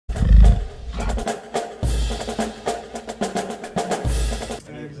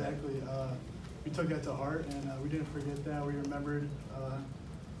took that to heart, and we didn't forget that. We remembered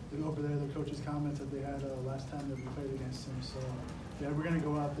over there the coach's comments that they had last time that we played against him. So, yeah, we're going to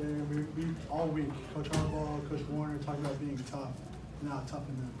go out there. We all week, Coach Harbaugh, Coach Warner talked about being tough, not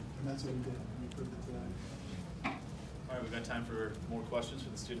toughen them, and that's what we did. We proved it today. All right, we've got time for more questions for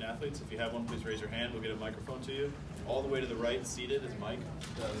the student athletes. If you have one, please raise your hand. We'll get a microphone to you. All the way to the right, seated, is Mike.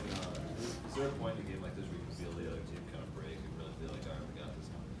 Is there a point in a game like this where you feel the other team kind of break and really feel like, all right, we got this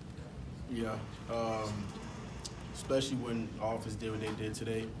now? Yeah, especially when offense did what they did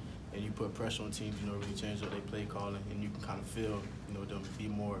today, and you put pressure on teams, really change up their play calling, and you can kind of feel, them be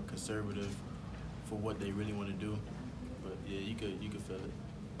more conservative for what they really want to do. But yeah, you could feel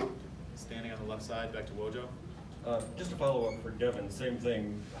it. Standing on the left side, back to Wojo. Just to follow up for Devin, same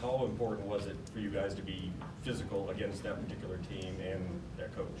thing. How important was it for you guys to be physical against that particular team and their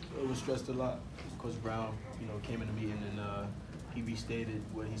coach? It was stressed a lot. Coach Brown, came in the meeting and he restated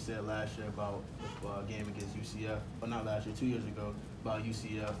what he said last year about the game against UCF. Well, not last year, 2 years ago, about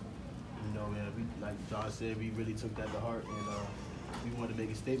UCF. Like John said, we really took that to heart, and we wanted to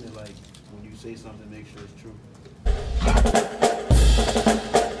make a statement like, when you say something, make sure it's true.